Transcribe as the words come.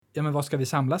ja men vad ska vi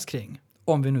samlas kring?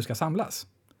 Om vi nu ska samlas.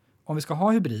 Om vi ska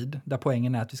ha hybrid där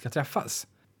poängen är att vi ska träffas.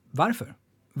 Varför?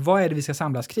 Vad är det vi ska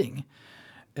samlas kring?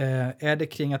 Är det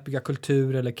kring att bygga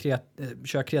kultur eller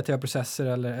köra kreativa processer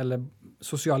eller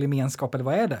social gemenskap eller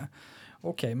vad är det?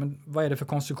 Okej, men vad är det för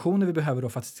konstruktioner vi behöver då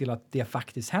för att se till att det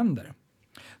faktiskt händer?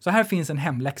 Så här finns en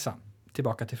hemläxa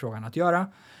tillbaka till frågan att göra.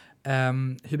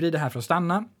 Hybrid är här för att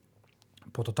stanna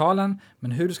på totalen,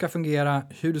 men hur det ska fungera,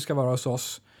 hur det ska vara hos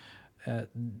oss,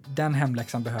 den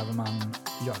hemläxan behöver man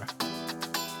göra.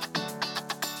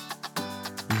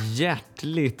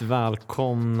 Hjärtligt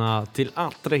välkomna till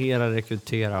Attrahera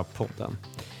Rekrytera-podden.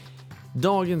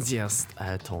 Dagens gäst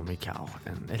är Tommie Cau,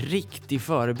 en riktig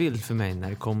förebild för mig när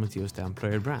det kommer till just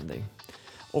employer branding.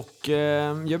 Och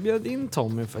jag bjöd in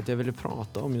Tommie för att jag ville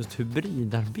prata om just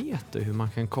hybridarbete och hur man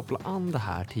kan koppla an det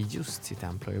här till just sitt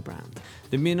employer brand.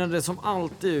 Det mynnade som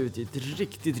alltid ut i ett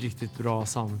riktigt bra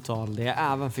samtal där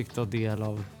jag även fick ta del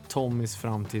av Tommies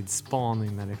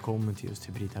framtidsspaning när det kommer till just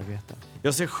hybridarbete.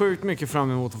 Jag ser sjukt mycket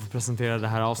fram emot att få presentera det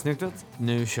här avsnittet.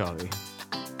 Nu kör vi!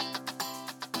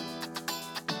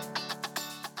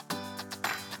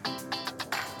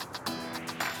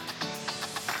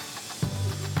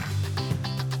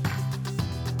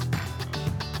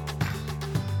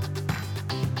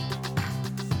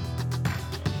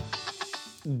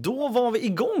 Då var vi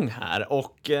igång här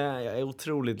och jag är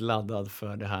otroligt laddad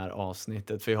för det här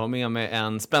avsnittet. För jag har med mig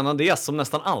en spännande gäst som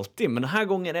nästan alltid. Men den här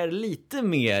gången är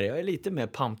det jag är lite mer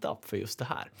pumped up för just det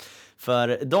här.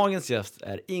 För dagens gäst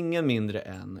är ingen mindre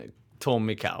än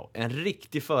Tommie Cau. En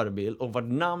riktig förebild och vart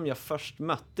namn jag först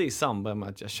mötte i samband med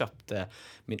att jag köpte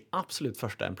min absolut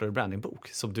första employer branding-bok.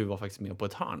 Som du var faktiskt med på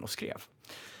ett hörn och skrev.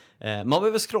 Man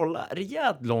behöver scrolla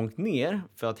rejält långt ner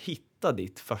för att hitta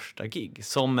ditt första gig.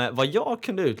 Som vad jag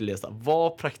kunde utläsa var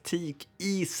praktik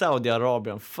i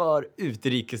Saudiarabien för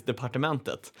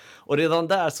utrikesdepartementet. Och redan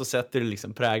där så sätter det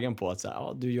liksom prägen på att så här,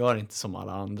 ja, du gör inte som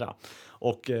alla andra.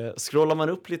 Och scrollar man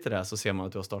upp lite där så ser man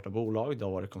att du har startat bolag, du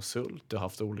har varit konsult, du har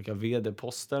haft olika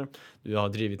vd-poster, du har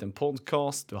drivit en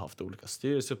podcast, du har haft olika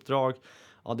styrelseuppdrag.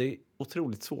 Ja, det är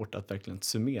otroligt svårt att verkligen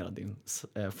summera din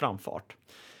framfart.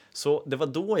 Så det var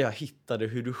då jag hittade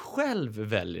hur du själv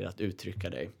väljer att uttrycka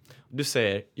dig. Du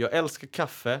säger, jag älskar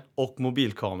kaffe och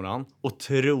mobilkameran och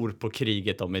tror på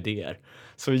kriget om idéer.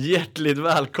 Så hjärtligt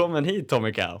välkommen hit,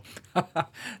 Tommie Cau.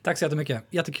 Tack så jättemycket.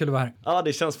 Jättekul att vara här. Ja,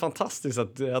 det känns fantastiskt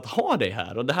att ha dig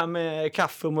här. Och det här med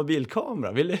kaffe och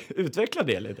mobilkamera, vill du utveckla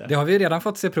det lite? Det har vi redan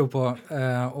fått se prov på.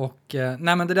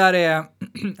 Nej, men det där är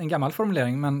en gammal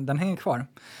formulering, men den hänger kvar.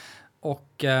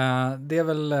 Och det är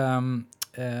väl...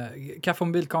 kaffe och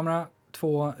mobilkamera,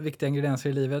 2 viktiga ingredienser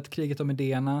i livet, kriget om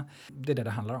idéerna, det är det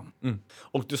handlar om.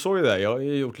 Och du såg ju det, jag har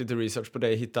ju gjort lite research på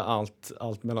dig, hitta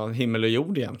allt mellan himmel och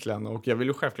jord egentligen, och jag vill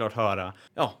ju självklart höra,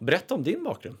 berätta om din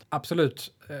bakgrund.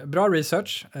 Absolut, bra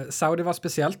research. Saudi var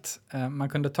speciellt, man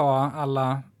kunde ta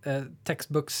alla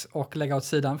textbooks och lägga åt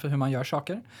sidan för hur man gör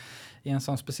saker i en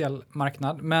sån speciell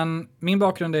marknad. Men min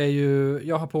bakgrund är ju,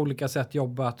 jag har på olika sätt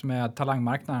jobbat med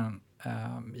talangmarknaden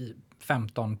i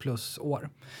 15 plus år.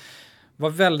 Var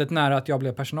väldigt nära att jag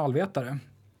blev personalvetare.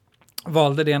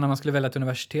 Valde det när man skulle välja till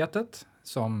universitetet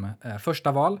som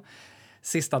första val.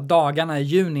 Sista dagarna i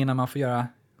juni när man får göra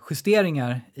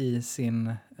justeringar i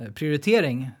sin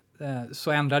prioritering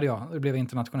så ändrade jag. Det blev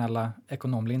internationella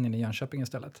ekonomlinjen i Jönköping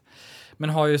istället. Men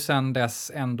har ju sedan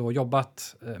dess ändå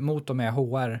jobbat mot och med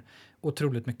HR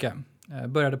otroligt mycket.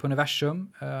 Började på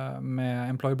Universum med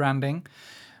employer branding.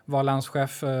 Var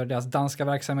landschef för deras danska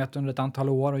verksamhet under ett antal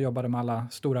år och jobbade med alla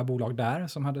stora bolag där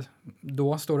som hade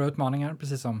då stora utmaningar,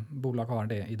 precis som bolag har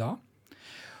det idag.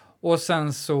 Och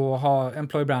sen så har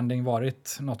employer branding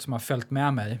varit något som har följt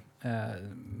med mig.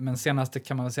 Men senaste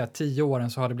kan man väl säga 10 åren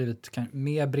så har det blivit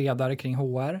mer bredare kring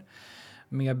HR,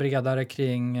 mer bredare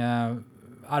kring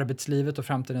arbetslivet och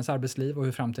framtidens arbetsliv och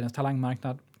hur framtidens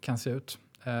talangmarknad kan se ut.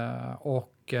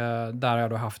 Och där har jag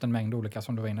då haft en mängd olika,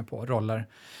 som du var inne på, roller.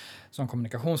 Som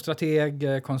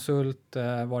kommunikationsstrateg, konsult,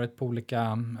 varit på olika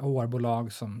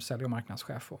HR-bolag som sälj- och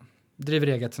marknadschef och driver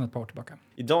eget sedan ett par år tillbaka.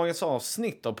 I dagens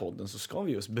avsnitt av podden så ska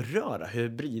vi just beröra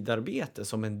hybridarbete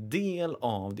som en del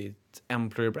av ditt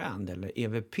employer brand eller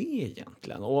EVP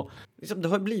egentligen. Och liksom, det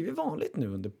har blivit vanligt nu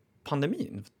under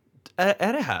pandemin.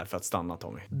 Är det här för att stanna,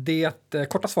 Tommie? Det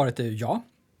korta svaret är ju ja.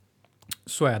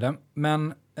 Så är det.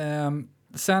 Men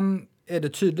sen är det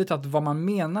tydligt att vad man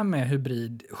menar med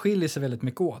hybrid skiljer sig väldigt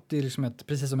mycket åt. Det är liksom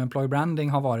precis som employer branding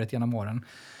har varit genom åren,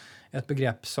 ett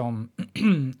begrepp som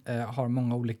har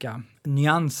många olika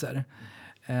nyanser.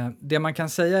 Det man kan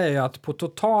säga är ju att på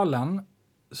totalen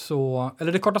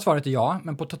eller det korta svaret är ja,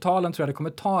 men på totalen tror jag det kommer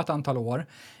ta ett antal år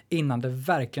innan det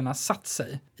verkligen har satt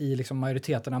sig i liksom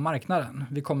majoriteten av marknaden.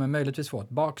 Vi kommer möjligtvis få ett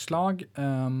bakslag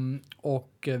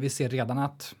och vi ser redan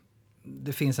att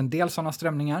det finns en del sådana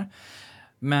strömningar.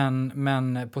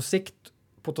 Men på sikt,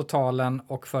 på totalen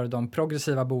och för de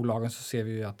progressiva bolagen så ser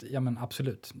vi ju att ja men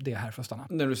absolut, det är här för att stanna.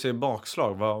 När du säger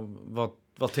bakslag,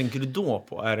 vad tänker du då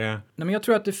på? Är det... Nej, men jag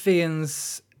tror att det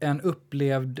finns en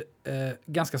upplevd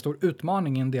ganska stor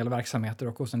utmaning i en del verksamheter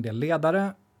och hos en del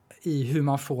ledare i hur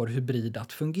man får hybrid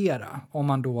att fungera. Om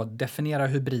man då definierar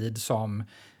hybrid som,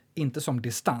 inte som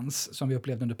distans som vi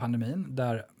upplevde under pandemin,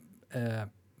 där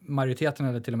majoriteten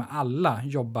eller till och med alla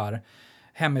jobbar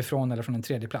hemifrån eller från en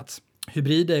tredje plats.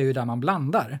 Hybrid är ju där man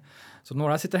blandar. Så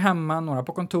några sitter hemma, några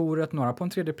på kontoret, några på en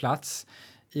tredje plats.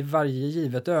 I varje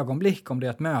givet ögonblick, om det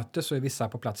är ett möte så är vissa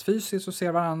på plats fysiskt och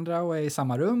ser varandra och är i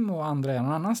samma rum och andra är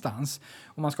någon annanstans.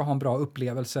 Och man ska ha en bra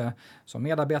upplevelse som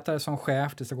medarbetare, som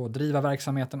chef. Det ska gå att driva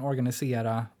verksamheten,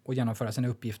 organisera och genomföra sina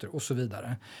uppgifter och så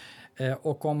vidare.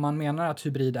 Och om man menar att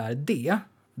hybrid är det,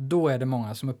 då är det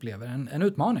många som upplever en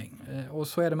utmaning. Och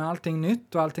så är det med allting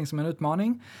nytt och allting som är en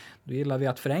utmaning. Då gillar vi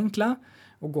att förenkla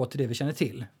och gå till det vi känner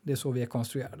till. Det är så vi är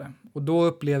konstruerade. Och då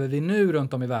upplever vi nu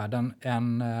runt om i världen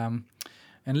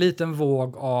en liten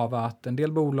våg av att en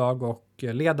del bolag och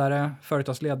ledare,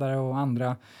 företagsledare och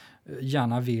andra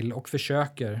gärna vill och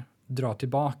försöker dra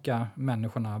tillbaka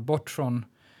människorna bort från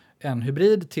en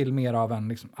hybrid till mer av en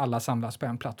liksom, alla samlas på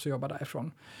en plats och jobbar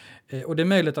därifrån. Och det är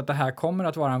möjligt att det här kommer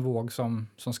att vara en våg som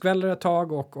skväller ett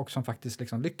tag och som faktiskt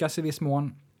liksom lyckas i viss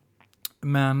mån.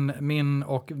 Men min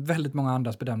och väldigt många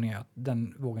andras bedömning är att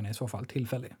den vågen är i så fall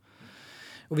tillfällig.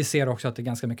 Och vi ser också att det är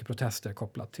ganska mycket protester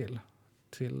kopplat till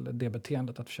det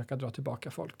beteendet att försöka dra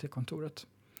tillbaka folk till kontoret.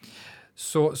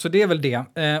 Så det är väl det.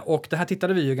 Och det här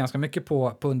tittade vi ju ganska mycket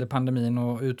på under pandemin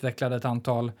och utvecklade ett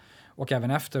antal, och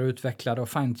även efter utvecklade och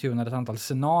fine-tunade ett antal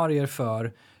scenarier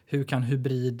för hur kan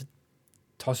hybrid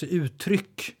ta sig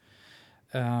uttryck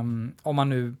om man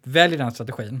nu väljer den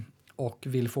strategin och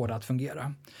vill få det att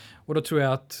fungera. Och då tror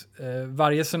jag att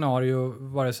varje scenario,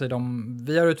 vare sig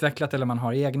vi har utvecklat eller man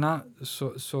har egna,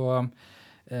 så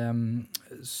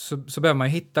behöver man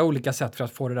ju hitta olika sätt för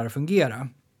att få det där att fungera.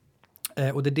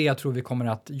 Och det är det jag tror vi kommer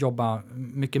att jobba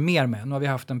mycket mer med. Nu har vi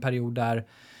haft en period där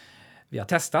vi har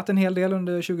testat en hel del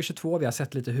under 2022. Vi har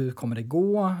sett lite hur kommer det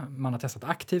gå. Man har testat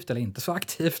aktivt eller inte så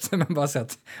aktivt. Men bara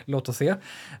sett, låt oss se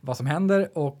vad som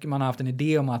händer. Och man har haft en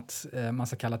idé om att man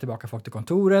ska kalla tillbaka folk till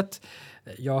kontoret.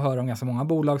 Jag hör om ganska många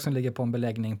bolag som ligger på en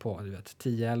beläggning på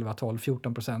 10, 11, 12,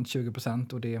 14%,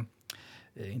 20%. Och det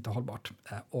är inte hållbart.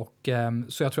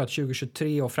 Så jag tror att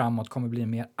 2023 och framåt kommer bli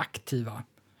mer aktiva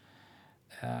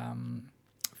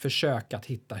försök att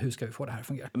hitta hur ska vi få det här att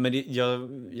fungera. Men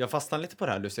jag fastnar lite på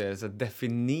det här du säger, så att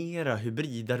definiera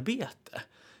hybridarbete.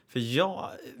 För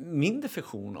min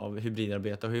definition av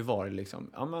hybridarbete har ju varit liksom,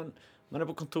 ja, man är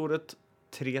på kontoret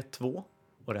 3-2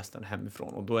 och resten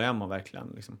hemifrån. Och då är man verkligen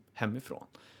liksom hemifrån.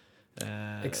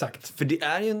 Exakt. För det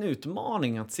är ju en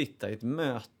utmaning att sitta i ett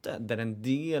möte där en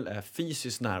del är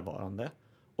fysiskt närvarande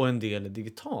och en del är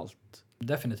digitalt.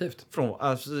 Definitivt.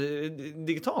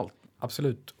 Digitalt.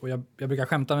 Absolut. Och jag brukar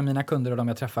skämta med mina kunder och de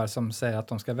jag träffar som säger att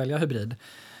de ska välja hybrid.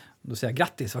 Då säger jag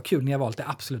grattis, vad kul, ni har valt det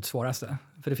absolut svåraste.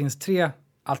 För det finns 3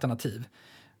 alternativ.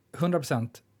 100%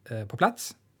 på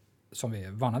plats, som vi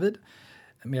är vana vid,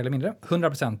 mer eller mindre.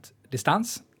 100%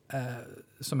 distans,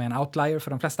 som är en outlier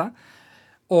för de flesta.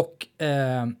 Och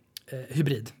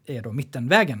hybrid är då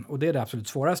mittenvägen. Och det är det absolut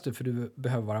svåraste, för du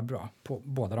behöver vara bra på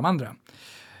båda de andra.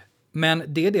 Men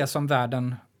det är det som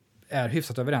världen är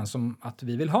hyfsat överens om att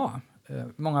vi vill ha.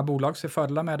 Många bolag ser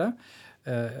fördelar med det.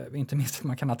 Inte minst att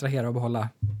man kan attrahera och behålla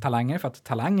talanger, för att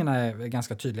talangerna är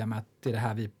ganska tydliga med att det är det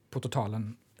här vi på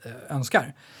totalen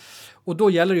önskar. Och då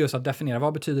gäller det just att definiera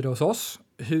vad betyder det hos oss?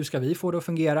 Hur ska vi få det att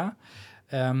fungera?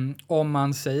 Om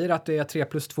man säger att det är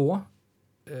 3+2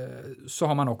 så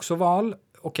har man också val.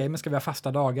 Okej, men ska vi ha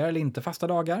fasta dagar eller inte fasta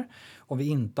dagar? Om vi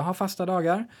inte har fasta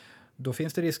dagar, då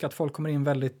finns det risk att folk kommer in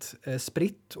väldigt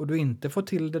spritt och du inte får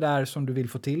till det där som du vill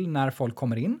få till när folk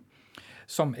kommer in.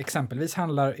 Som exempelvis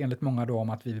handlar enligt många då om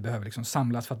att vi behöver liksom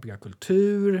samlas för att bygga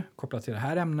kultur, kopplat till det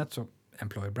här ämnet, så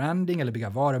employer branding eller bygga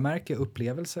varumärke,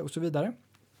 upplevelse och så vidare.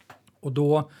 Och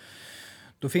då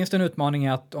finns det en utmaning i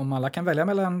att om alla kan välja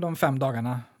mellan de 5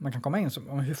 dagarna man kan komma in, så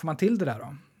hur får man till det där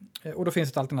då? Och då finns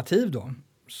ett alternativ då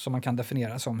som man kan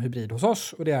definiera som hybrid hos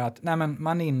oss, och det är att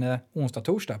man är inne onsdag,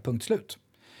 torsdag, punkt slut.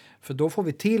 För då får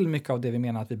vi till mycket av det vi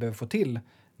menar att vi behöver få till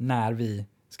när vi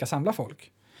ska samla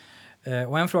folk.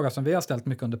 Och en fråga som vi har ställt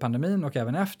mycket under pandemin och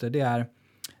även efter,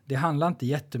 det handlar inte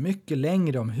jättemycket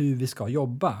längre om hur vi ska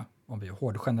jobba. om vi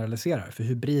hårdgeneraliserar. För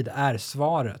hybrid är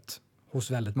svaret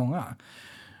hos väldigt många.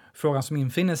 Frågan som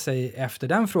infinner sig efter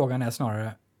den frågan är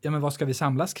snarare, ja men vad ska vi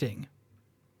samlas kring?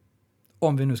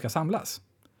 Om vi nu ska samlas.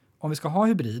 Om vi ska ha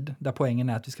hybrid, där poängen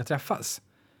är att vi ska träffas.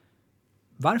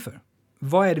 Varför?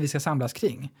 Vad är det vi ska samlas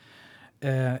kring?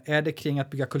 Är det kring att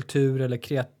bygga kultur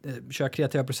eller köra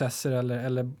kreativa processer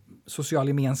eller social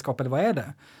gemenskap eller vad är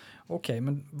det? Okej,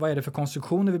 men vad är det för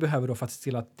konstruktioner vi behöver då för att se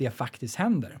till att det faktiskt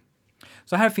händer?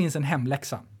 Så här finns en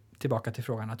hemläxa, tillbaka till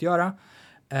frågan att göra.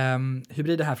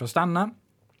 Hybrid är här för att stanna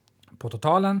på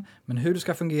totalen, men hur det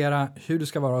ska fungera, hur det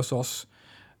ska vara hos oss,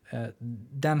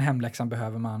 den hemläxan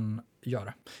behöver man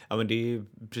göra. Ja, men det är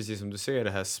precis som du säger,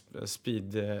 det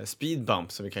här speed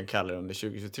bump som vi kan kalla det under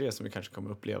 2023, som vi kanske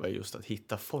kommer uppleva, just att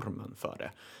hitta formen för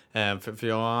det. För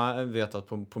jag vet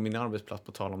att på min arbetsplats,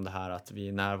 på tal om det här att vi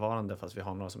är närvarande fast vi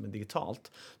har några som är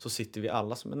digitalt, så sitter vi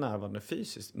alla som är närvarande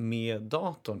fysiskt med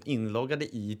datorn inloggade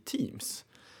i Teams.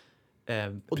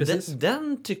 Och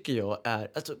den tycker jag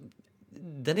är, alltså,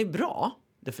 den är bra.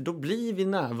 För då blir vi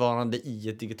närvarande i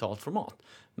ett digitalt format.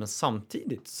 Men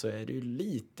samtidigt så är det ju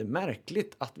lite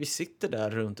märkligt att vi sitter där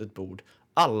runt ett bord.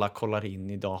 Alla kollar in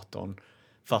i datorn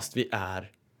fast vi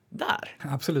är där.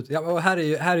 Absolut. Ja, och här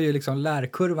är ju liksom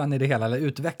lärkurvan i det hela, eller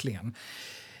utvecklingen.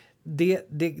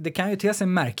 Det kan ju te sig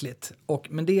märkligt.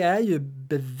 Men det är ju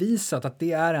bevisat att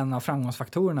det är en av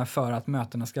framgångsfaktorerna för att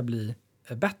mötena ska bli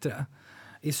bättre.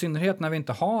 I synnerhet när vi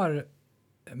inte har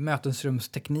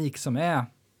mötesrumsteknik som är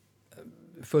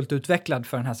fullt utvecklad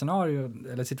för den här scenarion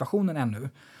eller situationen ännu.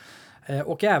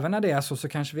 Och även när det är så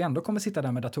kanske vi ändå kommer sitta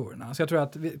där med datorerna. Så jag tror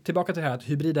att tillbaka till det här att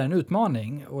hybrid är en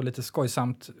utmaning och lite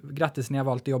skojsamt, grattis ni har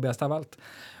valt det jobbigaste av allt.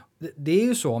 Det är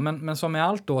ju så, men som med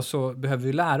allt då så behöver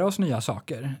vi lära oss nya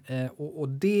saker. Och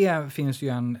det finns ju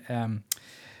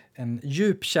en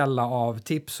djup källa av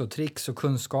tips och tricks och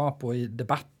kunskap och i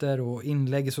debatter och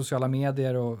inlägg i sociala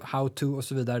medier och how to och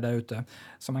så vidare där ute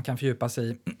som man kan fördjupa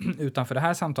sig i utanför det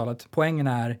här samtalet. Poängen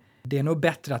är, det är nog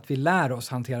bättre att vi lär oss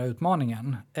hantera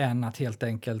utmaningen än att helt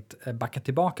enkelt backa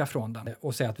tillbaka från den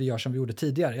och säga att vi gör som vi gjorde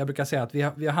tidigare. Jag brukar säga att vi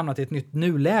har hamnat i ett nytt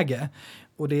nuläge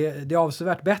och det är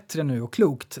avsevärt bättre nu och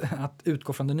klokt att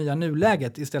utgå från det nya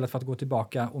nuläget istället för att gå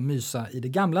tillbaka och mysa i det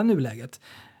gamla nuläget.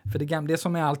 För det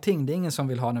som är allting, det är ingen som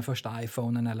vill ha den första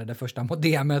iPhonen eller det första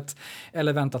modemet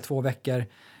eller vänta 2 veckor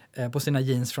på sina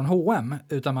jeans från H&M,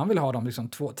 utan man vill ha dem liksom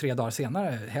 2-3 dagar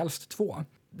senare, helst 2.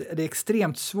 Det är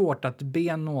extremt svårt att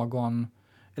be någon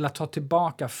eller att ta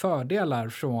tillbaka fördelar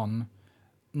från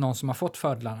någon som har fått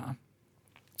fördelarna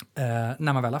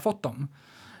när man väl har fått dem.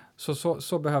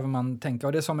 Så behöver man tänka.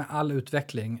 Och det är som med all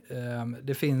utveckling.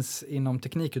 Det finns inom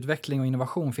teknikutveckling och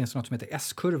innovation finns det något som heter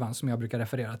S-kurvan som jag brukar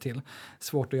referera till.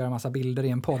 Svårt att göra massa bilder i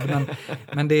en podd.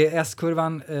 Men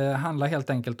S-kurvan handlar helt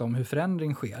enkelt om hur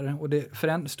förändring sker. Och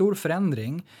stor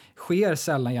förändring sker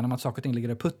sällan genom att saker och ting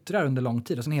ligger och puttrar under lång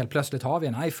tid. Och sen helt plötsligt har vi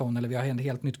en iPhone eller vi har ett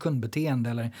helt nytt kundbeteende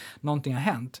eller någonting har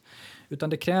hänt. Utan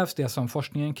det krävs det som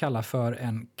forskningen kallar för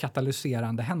en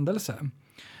katalyserande händelse.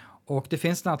 Och det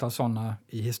finns ett antal sådana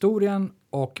i historien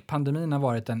och pandemin har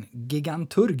varit en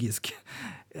giganturgisk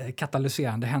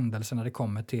katalyserande händelse när det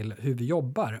kommer till hur vi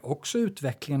jobbar. Också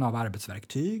utvecklingen av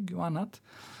arbetsverktyg och annat.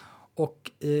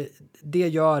 Och det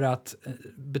gör att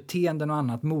beteenden och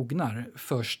annat mognar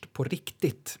först på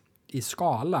riktigt i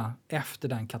skala efter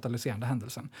den katalyserande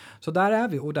händelsen. Så där är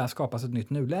vi och där skapas ett nytt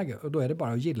nuläge och då är det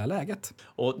bara att gilla läget.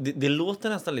 Och det låter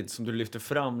nästan lite som du lyfter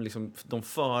fram liksom, de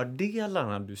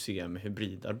fördelarna du ser med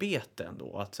hybridarbete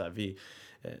ändå. Att så här,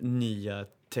 nya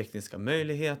tekniska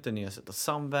möjligheter, nya sätt att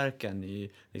samverka, ny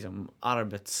liksom,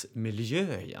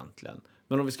 arbetsmiljö egentligen.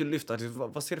 Men om vi skulle lyfta,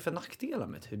 vad ser du för nackdelar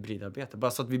med ett hybridarbete?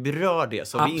 Bara så att vi berör det,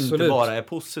 så Absolut. Vi inte bara är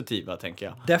positiva, tänker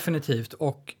jag. Definitivt,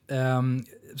 och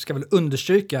ska väl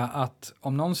understryka att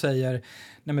om någon säger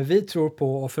nej men vi tror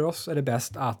på och för oss är det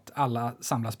bäst att alla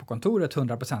samlas på kontoret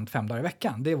 100% 5 dagar i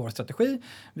veckan. Det är vår strategi.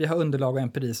 Vi har underlag och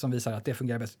empiri som visar att det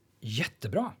fungerar bäst.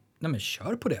 Jättebra. Nej men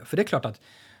kör på det. För det är klart att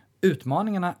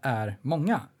utmaningarna är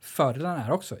många. Fördelarna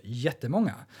är också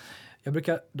jättemånga. Jag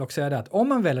brukar dock säga det att om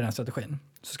man väljer den strategin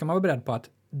så ska man vara beredd på att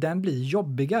den blir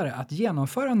jobbigare att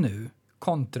genomföra nu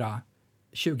kontra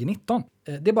 2019.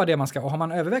 Det är bara det man ska, och har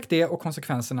man övervägt det och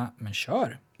konsekvenserna, men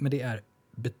kör. Men det är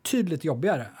betydligt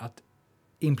jobbigare att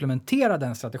implementera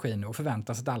den strategin och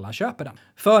förvänta sig att alla köper den.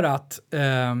 För att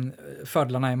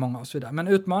fördelarna är många och så vidare. Men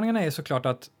utmaningarna är såklart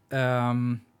att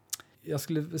jag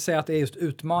skulle säga att det är just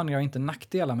utmaningar och inte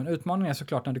nackdelar, men utmaningar är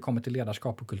såklart när det kommer till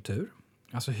ledarskap och kultur.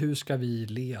 Alltså hur ska vi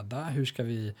leda? Hur ska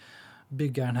vi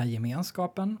bygga den här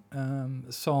gemenskapen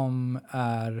som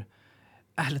är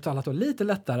ärligt talat då lite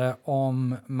lättare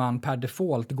om man per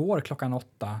default går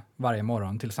 8:00 varje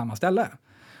morgon till samma ställe.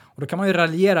 Och då kan man ju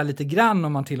raljera lite grann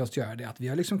om man tillåts göra det. Att vi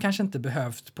har liksom kanske inte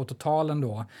behövt på totalen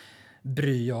då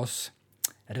bry oss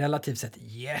relativt sett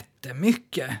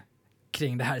jättemycket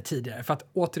kring det här tidigare. För att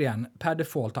återigen, per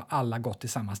default har alla gått till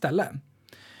samma ställe.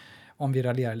 Om vi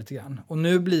raljerar lite grann. Och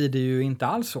nu blir det ju inte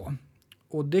alls så.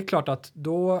 Och det är klart att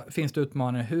då finns det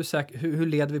utmaningar. Hur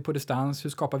leder vi på distans? Hur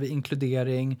skapar vi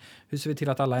inkludering? Hur ser vi till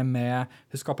att alla är med?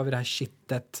 Hur skapar vi det här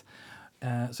kittet?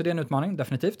 Så det är en utmaning,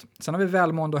 definitivt. Sen har vi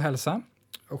välmående och hälsa.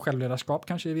 Och självledarskap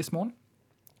kanske i viss mån.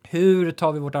 Hur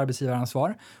tar vi vårt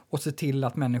arbetsgivaransvar och ser till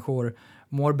att människor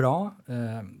mår bra?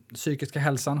 Psykiska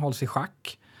hälsan hålls i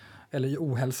schack. Eller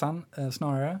ohälsan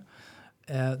snarare.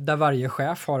 Där varje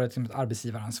chef har ett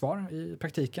arbetsgivaransvar i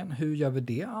praktiken. Hur gör vi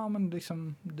det? Ja, men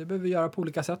liksom, det behöver vi göra på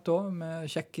olika sätt då. Med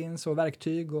check-ins och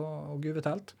verktyg och gud vet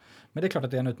allt. Men det är klart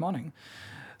att det är en utmaning.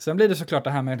 Sen blir det såklart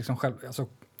det här med liksom alltså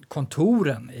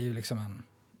kontoren är ju liksom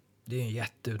det är en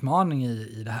jätteutmaning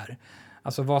i det här.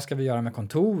 Alltså vad ska vi göra med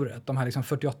kontoret? De här liksom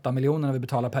 48 miljonerna vi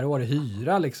betalar per år i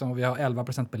hyra liksom, och vi har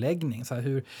 11% beläggning. Så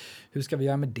här, hur ska vi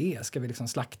göra med det? Ska vi liksom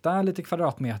slakta lite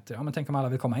kvadratmeter? Ja, men tänk om alla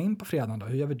vill komma in på fredagen då?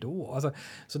 Hur gör vi då? Alltså,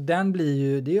 så den blir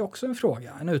ju, det är också en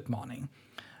fråga, en utmaning.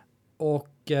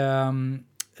 Och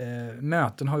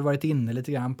möten har vi varit inne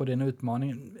lite grann på den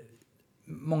utmaningen.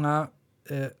 Många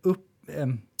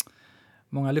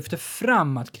lyfter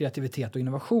fram att kreativitet och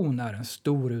innovation är en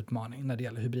stor utmaning när det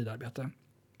gäller hybridarbete.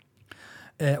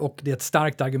 Och det är ett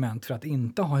starkt argument för att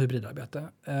inte ha hybridarbete.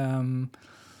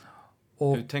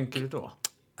 Hur tänker du då?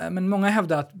 Men många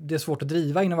hävdar att det är svårt att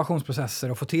driva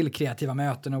innovationsprocesser och få till kreativa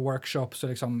möten och workshops och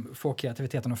liksom få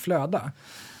kreativiteten att flöda.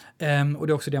 Och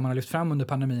det är också det man har lyft fram under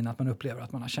pandemin, att man upplever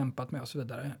att man har kämpat med och så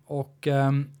vidare. Och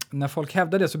när folk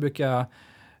hävdar det så brukar jag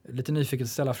lite nyfiket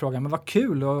ställa frågan, men vad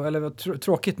kul, eller vad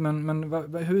tråkigt, men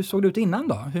hur såg det ut innan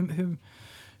då?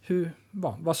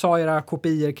 Vad sa era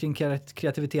kopior kring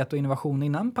kreativitet och innovation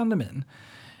innan pandemin?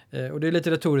 Och det är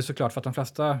lite retoriskt såklart, för att de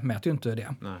flesta mäter ju inte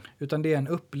det. Nej. Utan det är en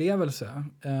upplevelse.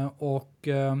 Och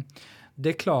det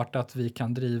är klart att vi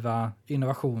kan driva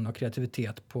innovation och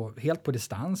kreativitet helt på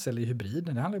distans eller i hybrid.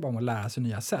 Det handlar ju bara om att lära sig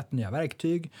nya sätt, nya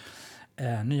verktyg,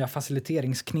 nya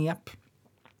faciliteringsknep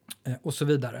och så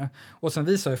vidare. Och sen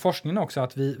visar ju forskningen också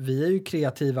att vi är ju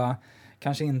kreativa,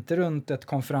 kanske inte runt ett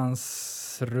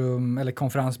konferensrum eller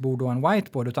konferensbord och en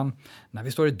whiteboard, utan när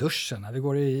vi står i duschen, när vi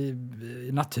går i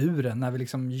naturen, när vi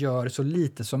liksom gör så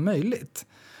lite som möjligt.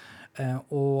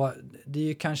 Och det är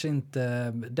ju kanske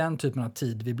inte den typen av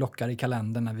tid vi blockar i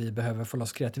kalendern när vi behöver få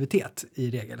loss kreativitet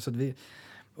i regel. Så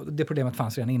det problemet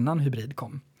fanns redan innan hybrid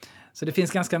kom. Så det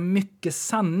finns ganska mycket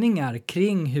sanningar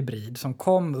kring hybrid som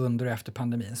kom under och efter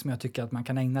pandemin som jag tycker att man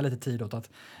kan ägna lite tid åt att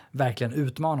verkligen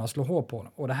utmana och slå hål på.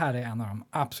 Och det här är en av de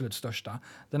absolut största.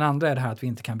 Den andra är det här att vi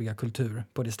inte kan bygga kultur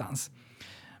på distans.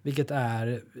 Vilket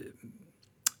är,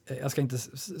 jag ska inte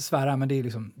svära, men det är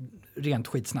liksom rent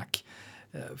skitsnack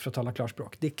för att tala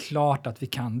klarspråk. Det är klart att vi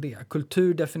kan det.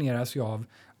 Kultur definieras ju av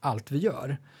allt vi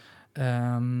gör.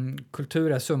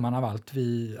 Kultur är summan av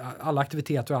alla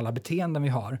aktiviteter och alla beteenden vi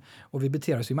har, och vi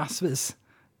beter oss ju massvis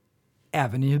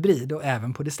även i hybrid och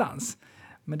även på distans,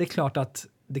 men det är klart att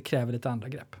det kräver lite andra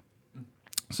grepp.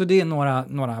 Så det är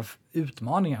några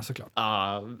utmaningar såklart.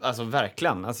 Ja, alltså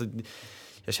verkligen, alltså,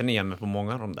 jag känner igen mig på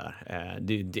många av de där.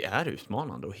 Det är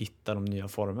utmanande att hitta de nya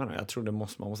formerna. Jag tror man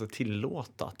måste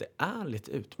tillåta att det är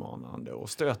lite utmanande och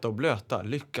stöta och blöta,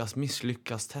 lyckas,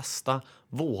 misslyckas, testa,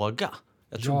 våga.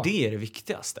 Jag tror det är det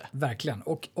viktigaste. Verkligen.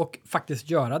 Och faktiskt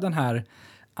göra den här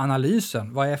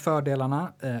analysen. Vad är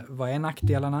fördelarna? Vad är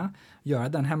nackdelarna? Göra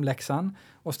den hemläxan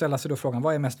och ställa sig då frågan,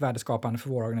 vad är mest värdeskapande för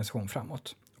vår organisation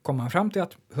framåt? Kommer man fram till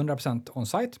att 100%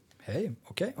 on-site,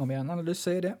 okej, om en analys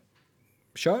säger det,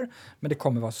 kör. Men det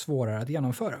kommer vara svårare att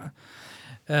genomföra.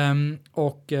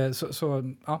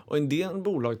 Och en del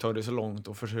bolag tar det så långt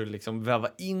och försöker liksom väva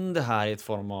in det här i ett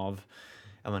form av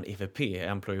EVP,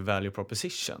 Employee Value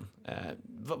Proposition.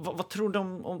 Vad tror du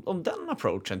om den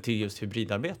approachen till just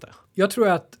hybridarbete? Jag tror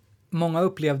att många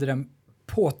upplevde en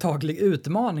påtaglig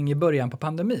utmaning i början på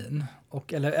pandemin,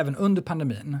 eller även under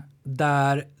pandemin,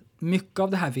 där mycket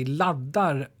av det här vi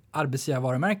laddar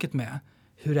arbetsgivarvarumärket med.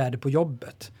 Hur är det på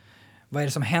jobbet? Vad är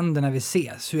det som händer när vi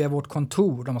ses? Hur är vårt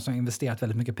kontor? De som har investerat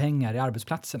väldigt mycket pengar i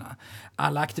arbetsplatserna.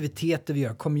 Alla aktiviteter vi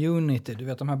gör, community, du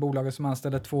vet de här bolagen som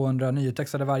anställer 200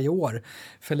 nyutexade varje år.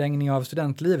 Förlängning av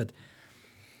studentlivet.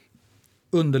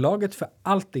 Underlaget för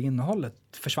allt det innehållet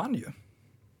försvann ju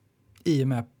i och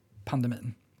med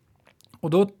pandemin. Och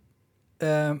då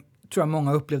tror jag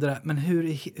många upplevde det. Men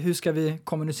hur ska vi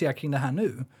kommunicera kring det här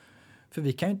nu? För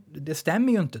det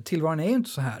stämmer ju inte. Tillvaron är ju inte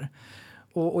så här.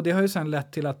 Och det har ju sedan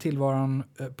lett till att tillvaron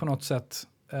på något sätt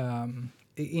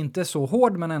inte så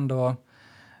hård, men ändå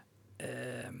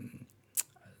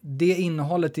det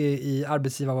innehållet i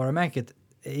arbetsgivarvarumärket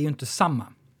är ju inte samma.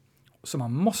 Så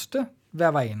man måste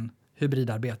väva in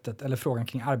hybridarbetet eller frågan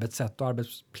kring arbetssätt och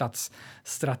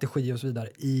arbetsplatsstrategi och så vidare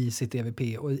i sitt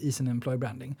EVP och i sin employer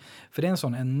branding. För det är en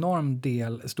sån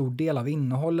stor del av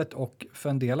innehållet och för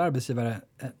en del arbetsgivare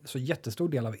så jättestor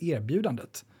del av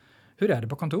erbjudandet. Hur är det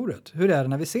på kontoret? Hur är det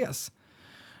när vi ses?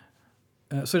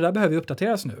 Så det där behöver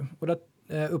uppdateras nu. Och där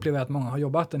upplever jag att många har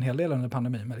jobbat en hel del under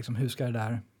pandemin med liksom, hur ska det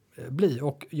där bli?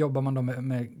 Och jobbar man då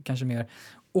med kanske mer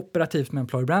operativt med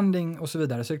employer branding och så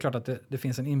vidare, så är det klart att det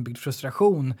finns en inbyggd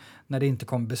frustration när det inte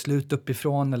kommer beslut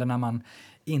uppifrån eller när man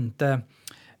inte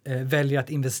väljer att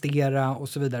investera och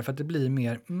så vidare, för att det blir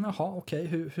mer,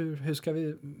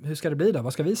 hur ska det bli då?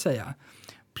 Vad ska vi säga?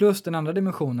 Plus den andra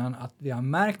dimensionen att vi har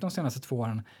märkt de senaste 2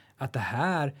 åren att det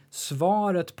här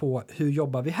svaret på hur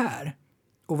jobbar vi här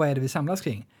och vad är det vi samlas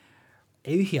kring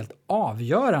är ju helt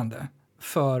avgörande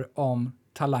för om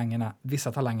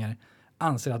vissa talanger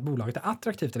anser att bolaget är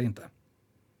attraktivt eller inte.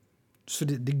 Så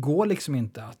det går liksom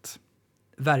inte att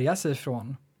värja sig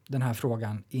från den här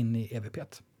frågan in i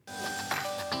EVP:t.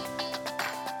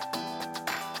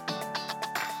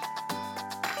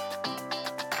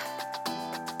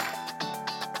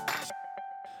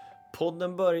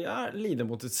 Podden börjar lida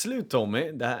mot ett slut,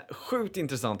 Tommie. Det här är ett sjukt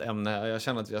intressant ämne. Jag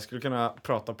känner att jag skulle kunna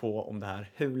prata på om det här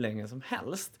hur länge som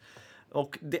helst.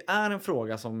 Och det är en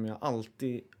fråga som jag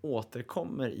alltid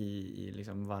återkommer i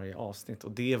liksom varje avsnitt.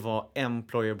 Och det är vad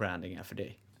employer branding är för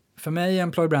dig. För mig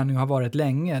employer branding har varit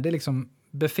länge. Det är liksom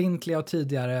befintliga och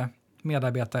tidigare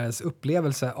medarbetares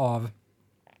upplevelse av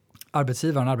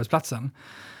arbetsgivaren och arbetsplatsen.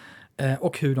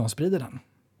 Och hur de sprider den.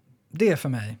 Det är för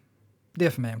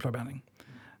mig employer branding.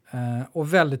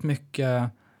 Och väldigt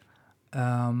mycket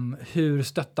hur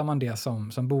stöttar man det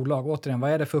som bolag? Återigen,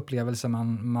 vad är det för upplevelse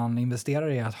man investerar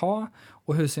i att ha?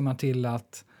 Och hur ser man till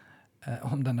att,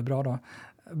 om den är bra då,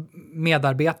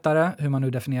 medarbetare, hur man nu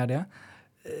definierar det,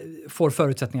 får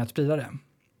förutsättningar att sprida det.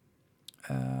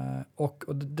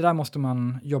 Och det där måste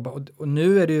man jobba. Och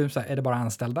nu är det ju så här, är det bara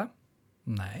anställda?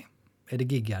 Nej. Är det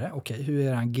giggare? Okej, hur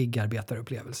är en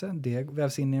giggarbetarupplevelse? Det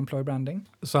vävs in i employer branding.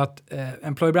 Så att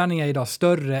employer branding är idag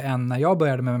större än när jag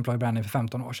började med employer branding för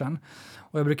 15 år sedan.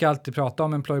 Och jag brukar alltid prata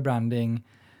om employer branding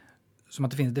som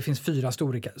att det finns 4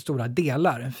 stora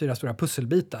delar, 4 stora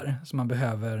pusselbitar som man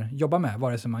behöver jobba med,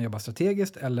 vare sig man jobbar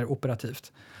strategiskt eller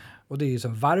operativt. Och det är ju så,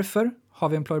 varför har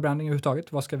vi employer branding överhuvudtaget?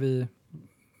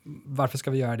 Varför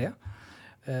ska vi göra det?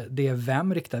 Det är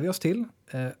vem riktar vi oss till?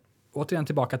 Återigen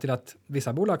tillbaka till att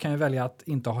vissa bolag kan ju välja att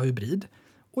inte ha hybrid.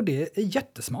 Och det är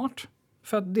jättesmart.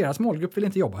 För att deras målgrupp vill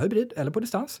inte jobba hybrid eller på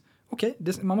distans. Okej,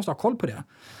 man måste ha koll på det.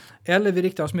 Eller vi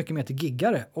riktar oss mycket mer till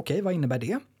giggare. Okej, vad innebär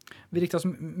det? Vi riktar oss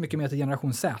mycket mer till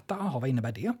generation Z. Aha, vad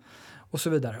innebär det? Och så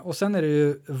vidare. Och sen är det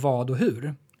ju vad och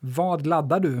hur. Vad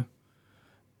laddar du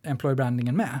employer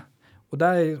brandingen med? Och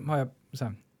där har jag så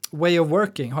här, way of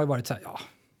working har ju varit så här,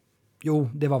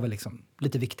 det var väl liksom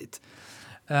lite viktigt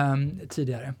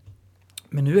tidigare.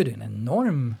 Men nu är det en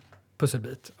enorm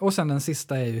pusselbit. Och sen den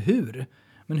sista är ju hur.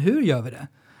 Men hur gör vi det?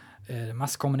 Är det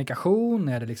masskommunikation?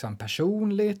 Är det liksom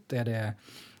personligt? Är det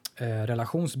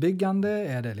relationsbyggande?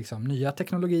 Är det liksom nya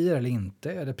teknologier eller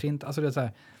inte? Är det print? Alltså det är så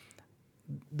här,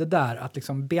 det där att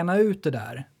liksom bena ut det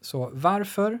där. Så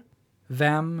varför,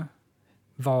 vem,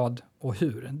 vad och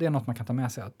hur? Det är något man kan ta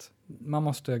med sig, att man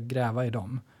måste gräva i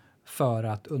dem för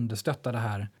att understötta det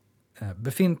här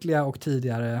befintliga och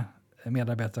tidigare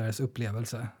medarbetares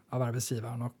upplevelse av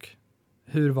arbetsgivaren och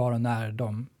hur, var och när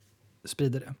de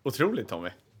sprider det. Otroligt,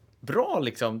 Tommie. Bra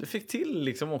liksom. Du fick till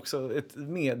liksom också ett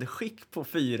medskick på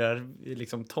 4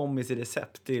 liksom Tommies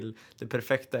recept till det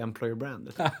perfekta employer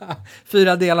brandet.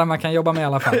 4 delar man kan jobba med i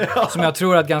alla fall. Som jag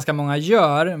tror att ganska många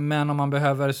gör, men om man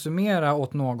behöver summera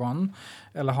åt någon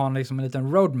eller ha liksom en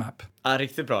liten roadmap. Ja,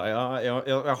 riktigt bra.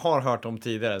 Jag har hört dem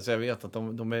tidigare, så jag vet att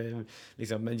de är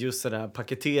liksom, just sådär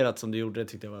paketerat som du gjorde, det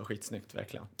tyckte jag var skitsnyggt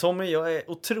verkligen. Tommy, jag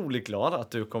är otroligt glad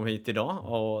att du kom hit idag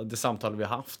och det samtal vi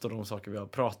har haft och de saker vi har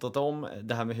pratat om.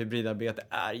 Det här med hybridarbete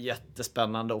är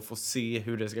jättespännande att få se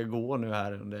hur det ska gå nu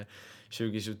här under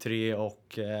 2023,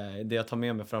 och det jag tar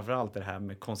med mig framförallt är det här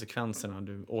med konsekvenserna.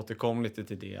 Du återkom lite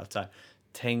till det, att så här,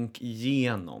 tänk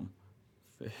igenom.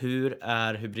 Hur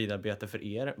är hybridarbete för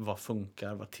er? Vad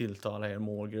funkar? Vad tilltalar er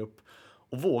målgrupp?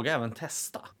 Och våga även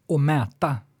testa. Och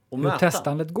mäta hur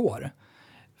testandet går.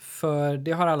 För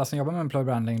det har alla som jobbar med employer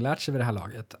branding lärt sig vid det här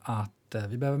laget. Att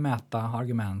vi behöver mäta, ha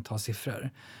argument, ha siffror.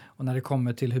 Och när det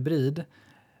kommer till hybrid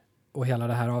och hela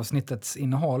det här avsnittets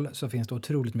innehåll, så finns det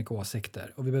otroligt mycket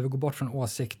åsikter. Och vi behöver gå bort från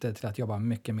åsikter till att jobba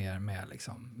mycket mer med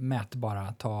liksom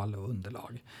mätbara tal och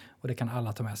underlag. Och det kan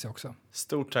alla ta med sig också.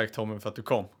 Stort tack, Tommy, för att du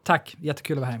kom. Tack,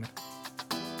 jättekul att vara här med.